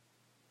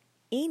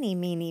Eeny,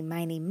 meeny,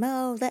 miny,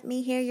 mo, let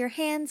me hear your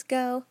hands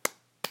go.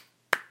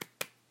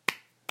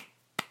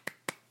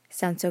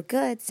 Sounds so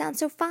good, sounds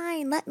so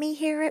fine, let me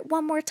hear it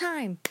one more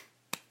time.